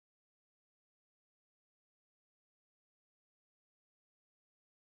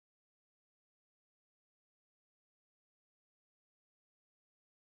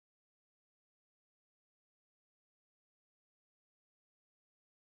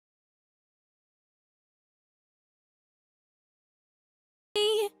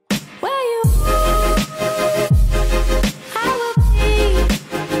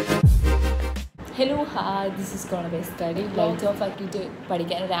Hello, hi, this is gonna be study. Lights off ആക്കിയിട്ട്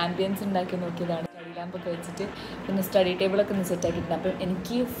പഠിക്കാൻ ഒരു ആംബിയൻസ് ഉണ്ടാക്കി നോക്കിയതാണ്. സ്റ്റഡി ലാമ്പൊക്കെ വെച്ചിട്ട് പിന്നെ സ്റ്റഡി ടേബിളൊക്കെ ഒന്ന് സെറ്റ് ആക്കിയിട്ടുണ്ട്. അപ്പം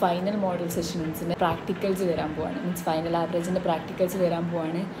എനിക്ക് ഫൈനൽ മോഡൽ സെഷൻസിൻ്റെ പ്രാക്ടിക്കൽസ് വരാൻ പോവാണ്. മീൻസ് ഫൈനൽ ആവറേജിൻ്റെ പ്രാക്ടിക്കൽസ് വരാൻ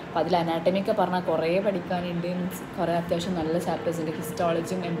പോവാണ്. അപ്പോൾ അതിൽ അനാട്ടമിയൊക്കെ പറഞ്ഞാൽ കുറേ പഠിക്കാനുണ്ട്. മീൻസ് കുറേ അത്യാവശ്യം നല്ല ചാപ്റ്റേഴ്സ് ഉണ്ട്.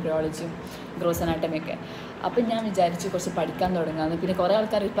 ഹിസ്റ്റോളജിയും എംബ്രിയോളജിയും ഗ്രോസ് അനാട്ടമിയൊക്കെ. അപ്പം ഞാൻ വിചാരിച്ചു കുറച്ച് പഠിക്കാൻ തുടങ്ങാമെന്ന്. പിന്നെ കുറേ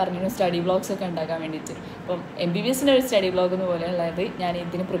ആൾക്കാർ പറഞ്ഞു സ്റ്റഡി വ്ളോഗ്സ് ഒക്കെ ഉണ്ടാക്കാൻ വേണ്ടിയിട്ട്. അപ്പം MBBSൻ്റെ ഒരു സ്റ്റഡി വ്ളോഗ് എന്ന് പോലെയുള്ളത് ഞാൻ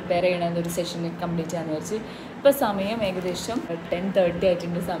ഇതിന് പ്രിപ്പയർ ചെയ്യണമെന്ന് ഒരു സെഷൻ കംപ്ലീറ്റ് ചെയ്യാമെന്ന് വെച്ച്. ഇപ്പോൾ സമയം ഏകദേശം 10:30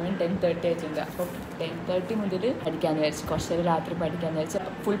 ആയിട്ടുണ്ട്. സമയം 10:30 ആയിട്ടുണ്ട്. അപ്പോൾ 10:30 മുതൽ പഠിക്കാമെന്ന് വിചാരിച്ചു. കുറച്ച് നേരം രാത്രി പഠിക്കാമെന്ന്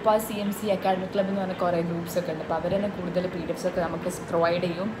വിചാരിച്ചു. Full pass CMC academic club എന്ന് പറഞ്ഞ കുറേ ഗ്രൂപ്പ്സ് ഒക്കെ ഉണ്ട്. അപ്പോൾ അവർ തന്നെ കൂടുതൽ PDFs ഒക്കെ നമുക്ക് പ്രൊവൈഡ്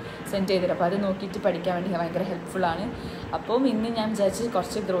ചെയ്യും, സെൻഡ് ചെയ്തിട്ട്. അപ്പോൾ അത് നോക്കിയിട്ട് പഠിക്കാൻ വേണ്ടി ഭയങ്കര ഹെൽപ്ഫുള്ളാണ്. അപ്പം ഇന്ന് ഞാൻ വിചാരിച്ച്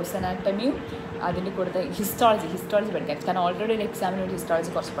കുറച്ച് ഗ്രോസ് അനാട്ടമിയും അതിൻ്റെ കൂടുതൽ ഹിസ്റ്റോളജി പഠിക്കാം. കാരണം ഓൾറെഡി ഒരു എക്സാമിന് വേണ്ടി ഹിസ്റ്റോളജി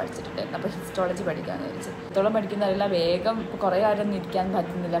കുറച്ച് പഠിച്ചിട്ടുണ്ടായിരുന്നു. അപ്പോൾ ഹിസ്റ്റോളജി പഠിക്കാമെന്ന് വിചാരിച്ചു. ഇത്തോളം പഠിക്കുന്നതല്ല, വേഗം കുറേ ആരൊന്നും ഇരിക്കാൻ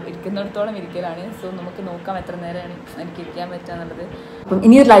പറ്റുന്നില്ല. ഇരിക്കുന്നിടത്തോളം ഇരിക്കലാണ്. സോ നമുക്ക് നോക്കാം എത്ര നേരമാണ് എനിക്ക് ഇരിക്കാൻ പറ്റുക എന്നുള്ളത്. അപ്പം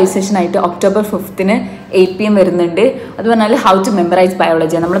ഇനിയൊരു ലൈവ് സെഷനായിട്ട് October 5th 8 PM വരുന്നുണ്ട്. അത് പറഞ്ഞാൽ ഹൗ ടു മെമ്മറൈസ്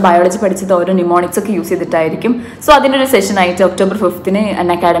ബയോളജി. നമ്മൾ ബയോളജി പഠിച്ചത് ഓരോ നിമോണിക്സ് ഒക്കെ യൂസ് ചെയ്തിട്ടായിരിക്കും. സോ അതിൻ്റെ ഒരു സെഷനായിട്ട് October 5th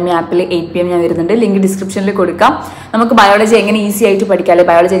Unacademy ആപ്പിൽ 8 PM ഞാൻ വരുന്നുണ്ട്. ലിങ്ക് ഡിസ്ക്രിപ്ഷനിൽ കൊടുക്കാം. നമുക്ക് ബയോളജി എങ്ങനെ ഈസി ആയിട്ട് പഠിക്കാം,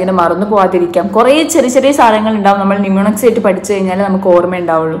 അല്ലെങ്കിൽ ബയോളജി എങ്ങനെ മറന്നു പോകാതിരിക്കാം. കുറേ ചെറിയ സാധനങ്ങൾ ഉണ്ടാവും. നമ്മൾ നിമോണിക്സ് ആയിട്ട് പഠിച്ചു കഴിഞ്ഞാൽ നമുക്ക് ഓർമ്മ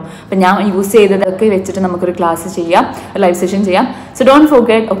ഉണ്ടാവുള്ളൂ. അപ്പം ഞാൻ യൂസ് ചെയ്തതൊക്കെ വെച്ചിട്ട് നമുക്കൊരു ക്ലാസ് ചെയ്യാം, ലൈവ് സെഷൻ ചെയ്യാം. So don't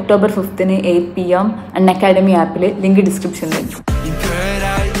forget October 5th 8 PM Unacademy ആപ്പിൽ ലിങ്ക് ഡിസ്ക്രിപ്ഷനിൽ.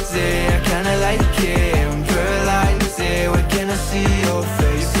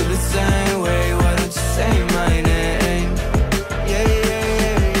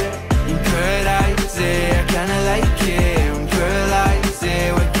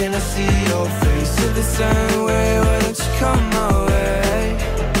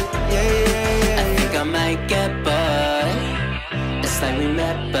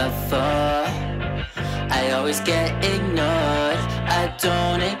 I always get ignored, I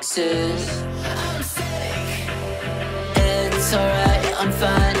don't exist. I'm sick. It's alright, I'm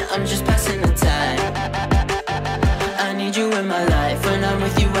fine, I'm just passing the time. I need you in my life, when I'm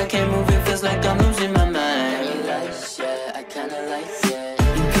with you I can't move, it feels like I'm losing my mind. I kinda like it.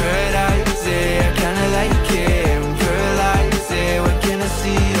 Paradise, I kinda like it. Paradise, when can I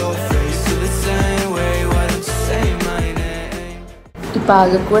see your face? Feel the same way, why don't you say my name? ഇപ്പോൾ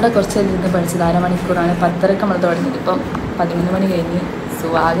ആകെക്കൂടെ കുറച്ച് ഇരുന്ന് പഠിച്ചത് 1/2 മണിക്കൂറാണ്. 10:30 നമ്മൾ തുടങ്ങിയത്. ഇപ്പം 11 മണി കഴിഞ്ഞ്. So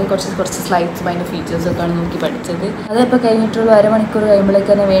ആകെ കുറച്ച് സ്ലൈഡ്സും അതിൻ്റെ ഫീച്ചേഴ്സൊക്കെയാണ് നോക്കി പഠിച്ചത്. അതിപ്പോൾ കഴിഞ്ഞിട്ടുള്ള 1/2 മണിക്കൂർ കഴിയുമ്പോഴേക്ക്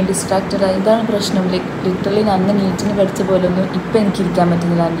തന്നെ വേണ്ടി ഡിസ്ട്രാക്റ്റഡ് ആയി. ഇതാണ് പ്രശ്നം. ലിറ്ററലി അന്ന് നീറ്റിന് പഠിച്ച പോലൊന്നും ഇപ്പം എനിക്ക് ഇരിക്കാൻ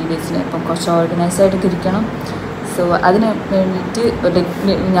പറ്റുന്നില്ല MBBSന്. അപ്പം കുറച്ച് ഓർഗനൈസായിട്ടൊക്കെ ഇരിക്കണം. സോ അതിന് വേണ്ടിയിട്ട്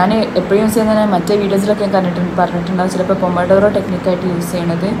ഞാൻ എപ്പോഴും യൂസ് ചെയ്യുന്ന മറ്റേ വീഡിയോസിലൊക്കെ ഞാൻ പറഞ്ഞിട്ടുണ്ടാവും. ചിലപ്പോൾ പൊമഡോറോ ടെക്നിക്കായിട്ട് യൂസ്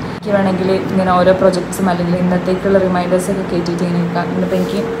ചെയ്യണത്. എനിക്ക് വേണമെങ്കിൽ ഇങ്ങനെ ഓരോ പ്രൊജക്ട്സും അല്ലെങ്കിൽ ഇന്നത്തേക്കുള്ള റിമൈൻഡേഴ്സൊക്കെ കയറ്റിയിട്ട് ഇങ്ങനെ വെക്കാം. ഇന്നിപ്പോൾ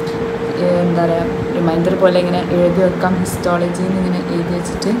എനിക്ക് എന്താ പറയുക, റിമൈൻഡർ പോലെ ഇങ്ങനെ എഴുതി വെക്കാം. ഹിസ്റ്റോളജിന്ന് ഇങ്ങനെ എഴുതി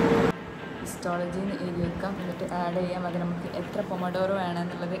വെച്ചിട്ട് ഹിസ്റ്റോളജിന്ന് എഴുതി വെക്കാം. എന്നിട്ട് ആഡ് ചെയ്യാം. അത് നമുക്ക് എത്ര പൊമഡോറോ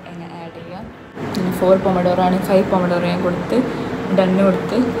വേണമെന്നുള്ളത് എങ്ങനെ ആഡ് ചെയ്യാം. പിന്നെ 4 പൊമഡോറോ ആണ്, 5 പൊമഡോറോ ഞാൻ കൊടുത്ത് ഡണ്ണ്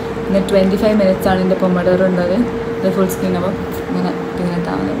കൊടുത്ത്. പിന്നെ 25 minutes ആണ് എൻ്റെ പൊമഡോറോ ഉള്ളത്. ഇത് ഫുൾ സ്ക്രീൻ. അപ്പോൾ ഇങ്ങനെ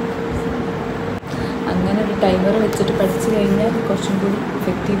താമസം അങ്ങനെ ഒരു ടൈമർ വെച്ചിട്ട് പഠിച്ചു കഴിഞ്ഞാൽ കുറച്ചും കൂടി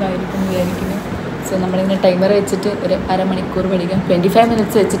എഫക്റ്റീവായിരിക്കും എന്ന് വിചാരിക്കുന്നു. സോ നമ്മളിങ്ങനെ ടൈമർ വെച്ചിട്ട് ഒരു 1/2 മണിക്കൂർ പഠിക്കാം. 25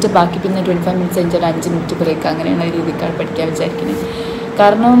 minutes വെച്ചിട്ട് ബാക്കി പിന്നെ 25 minutes കഴിഞ്ഞാൽ ഒരു 5 minute ബ്രേക്ക്. അങ്ങനെയുള്ള രീതിക്കാണ് പഠിക്കാൻ വിചാരിക്കുന്നത്.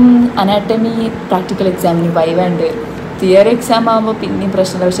 കാരണം അനാട്ടമി പ്രാക്ടിക്കൽ എക്സാമിന് വൈവ ഉണ്ട്. തിയറി എക്സാം ആകുമ്പോൾ പിന്നെയും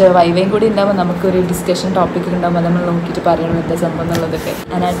പ്രശ്നമില്ല. പക്ഷേ വൈവയും കൂടി ഉണ്ടാകുമ്പോൾ നമുക്കൊരു ഡിസ്കഷൻ ടോപ്പിക് ഉണ്ടാകുമ്പോൾ നമ്മൾ നോക്കിയിട്ട് പറയണം എന്താ സംഭവം എന്നുള്ളതൊക്കെ.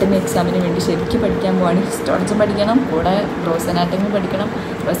 അനാട്ടമി എക്സാമിന് വേണ്ടി ശരിക്കും പഠിക്കാൻ പോവാണ്. ഹിസ്റ്റോളജി പഠിക്കണം, കൂടെ ഗ്രോസ് അനാട്ടമി പഠിക്കണം.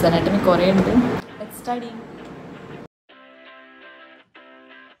 ഗ്രോസ് അനാട്ടമി കുറേ ഉണ്ട്. Let's study.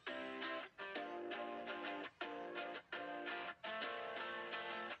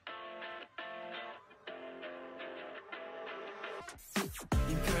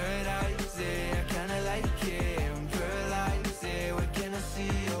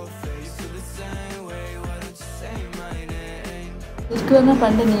 എനിക്ക് പറഞ്ഞാൽ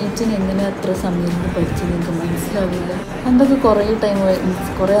പണ്ട് നീറ്റിന് എങ്ങനെ അത്ര സമയം പഠിച്ചത് എനിക്ക് മനസ്സിലാവില്ല. എന്തൊക്കെ കുറേ ടൈം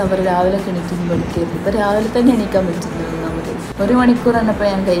കുറേ അവർ രാവിലെ എണീറ്റിന് പഠിക്കരുത്. ഇപ്പോൾ രാവിലെ തന്നെ എണീക്കാൻ പറ്റുന്നില്ല. നമുക്ക് 1 മണിക്കൂർ തന്നെപ്പോൾ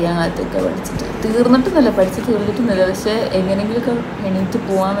ഞാൻ കഴിയാകാത്തൊക്കെ പഠിച്ചിട്ട് തീർന്നിട്ടൊന്നുമില്ല, പഠിച്ച് തീർന്നിട്ടൊന്നുമില്ല. പക്ഷേ എങ്ങനെയെങ്കിലുമൊക്കെ എണീറ്റ്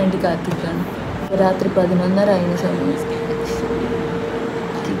പോകാൻ വേണ്ടി കാത്തിരിക്കുകയാണ്. രാത്രി 11:30 ആയിരുന്ന സമയം.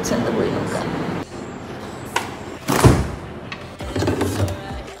 കിച്ചണിൽ പോയി നോക്കാം.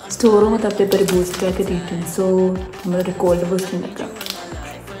 സ്റ്റോർ റൂം തപ്പിയപ്പോൾ ഒരു ബൂസ്റ്റ് പാക്കറ്റ് കിട്ടും. സോ നമ്മളൊരു കോൾഡ് ബൂസ്റ്റ് ഉണ്ടാക്കാം.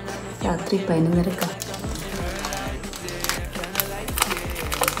 രാത്രി 11:30.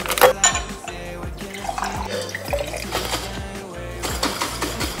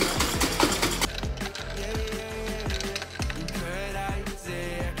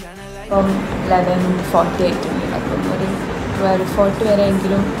 11:40 ആയിട്ടുണ്ട്. അപ്പം ഒരു 12:40 വരെ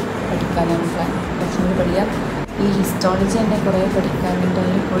എങ്കിലും പഠിക്കാനാണ് പ്ലാൻ. കുറച്ചും കൂടി പഠിക്കാം. ഈ ഹിസ്റ്റോളജി തന്നെ കുറേ പഠിക്കാനുണ്ട്.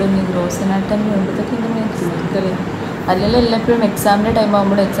 ഇപ്പോൾ ഇനി ഗ്രോസ് അനാട്ടമി വേണ്ടതൊക്കെ ഇങ്ങനെ കൂടുതൽ അല്ലെങ്കിൽ എല്ലായ്പ്പോഴും എക്സാമിൻ്റെ ടൈം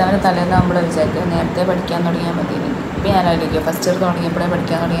ആകുമ്പോൾ എക്സാമിന് തലേന്നാകുമ്പോൾ വിചാരിക്കുക നേരത്തെ പഠിക്കാൻ തുടങ്ങിയാൽ മതി. ഇപ്പം ഞാൻ ആലോചിക്കുക ഫസ്റ്റ് ഇയർ തുടങ്ങിയപ്പോഴേ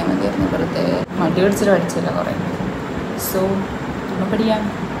പഠിക്കാൻ തുടങ്ങിയാൽ മതിയായിരുന്നു. വെറുതെ മടി പിടിച്ചിട്ട് പഠിച്ചില്ല കുറേ. സോ നമ്മൾ പഠിക്കാം,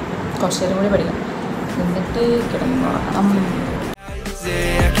 കുറച്ച് നേരം കൂടി പഠിക്കാം, എന്നിട്ട് കിടന്നുറങ്ങണം.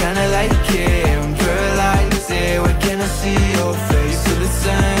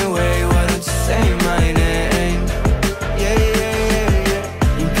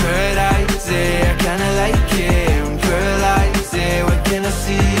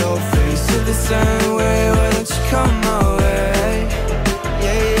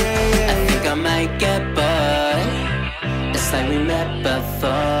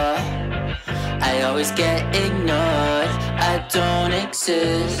 I always get ignored, I don't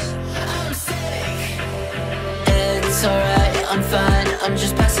exist. I'm sick. It's alright, I'm fine, I'm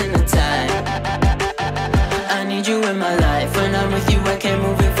just passing the time. I need you in my life, when I'm with you I can't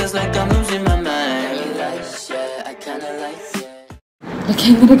move, it feels like I'm losing my mind. I kinda like it.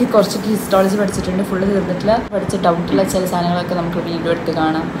 ഇങ്ങനെയൊക്കെ കുറച്ചൊക്കെ histology പഠിച്ചിട്ടുണ്ട്. Full തീർന്നിട്ടില്ല. പഠിച്ച ഡൗട്ടുള്ള ചില സാധനങ്ങളൊക്കെ നമുക്ക് video എടുത്ത്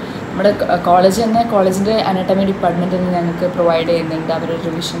കാണാം. നമ്മുടെ കോളേജ് തന്നെ, കോളേജിൻ്റെ അനാട്ടമി ഡിപ്പാർട്ട്മെൻറ്റ് തന്നെ ഞങ്ങൾക്ക് പ്രൊവൈഡ് ചെയ്യുന്നുണ്ട്. അവരൊരു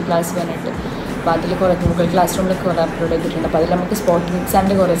റിവിഷൻ ക്ലാസ് പറഞ്ഞിട്ട്. അപ്പോൾ അതിൽ കുറേ ഗൂഗിൾ ക്ലാസ് റൂമിലൊക്കെ കുറേ അപ്ലോഡ് ചെയ്തിട്ടുണ്ട്. അപ്പോൾ അതിൽ നമുക്ക് സ്പോട്ടിംഗ്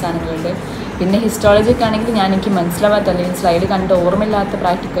എക്സാമിൻ്റെ കുറേ സാധനങ്ങളുണ്ട്. പിന്നെ ഹിസ്റ്റോളജിയൊക്കെ ആണെങ്കിൽ എനിക്ക് മനസ്സിലാവാത്ത അല്ലെങ്കിൽ സ്ലൈഡ് കണ്ട് ഓർമ്മയില്ലാത്ത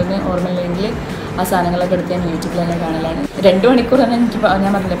പ്രാക്ടിക്കലിന് ഓർമ്മയില്ലെങ്കിൽ ആ സാധനങ്ങളൊക്കെ എടുത്ത് ഞാൻ യൂട്യൂബിൽ തന്നെ കാണലാണ്. 2 മണിക്കൂർ തന്നെ എനിക്ക്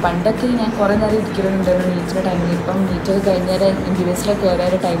ഞാൻ പറഞ്ഞില്ലേ, പണ്ടൊക്കെ ഞാൻ കുറേ നേരം ഇരിക്കലുണ്ടായിരുന്നു നീറ്റിൻ്റെ ടൈമിൽ. ഇപ്പം നീറ്റൊക്കെ കഴിഞ്ഞാൽ MBBS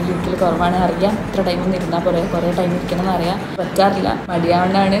കയറിയ ടൈമിൽ ഇരിക്കൽ കുറവാണ്. അറിയാം ഇത്ര ടൈമൊന്നും ഇരുന്നാൽ പോലെ കുറേ ടൈം ഇരിക്കണമെന്ന് അറിയാം, പറ്റാറില്ല.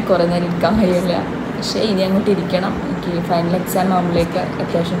 മടിയാവണ്ടാണ് കുറേ നേരം ഇരിക്കാൻ കഴിയില്ല. പക്ഷേ ഇനി അങ്ങോട്ട് ഇരിക്കണം. എനിക്ക് ഫൈനൽ എക്സാം ആകുമ്പോഴേക്ക്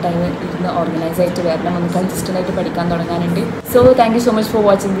അത്യാവശ്യം ടൈം ഇരുന്ന് ഓർഗനൈസ് ആയിട്ട് വരണം, ഒന്ന് കൺസിസ്റ്റൻ്റ് ആയിട്ട് പഠിക്കാൻ തുടങ്ങാനുണ്ട്. So thank you so much for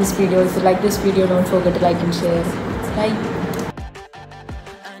watching this video. If you like this video don't forget to like and share. By.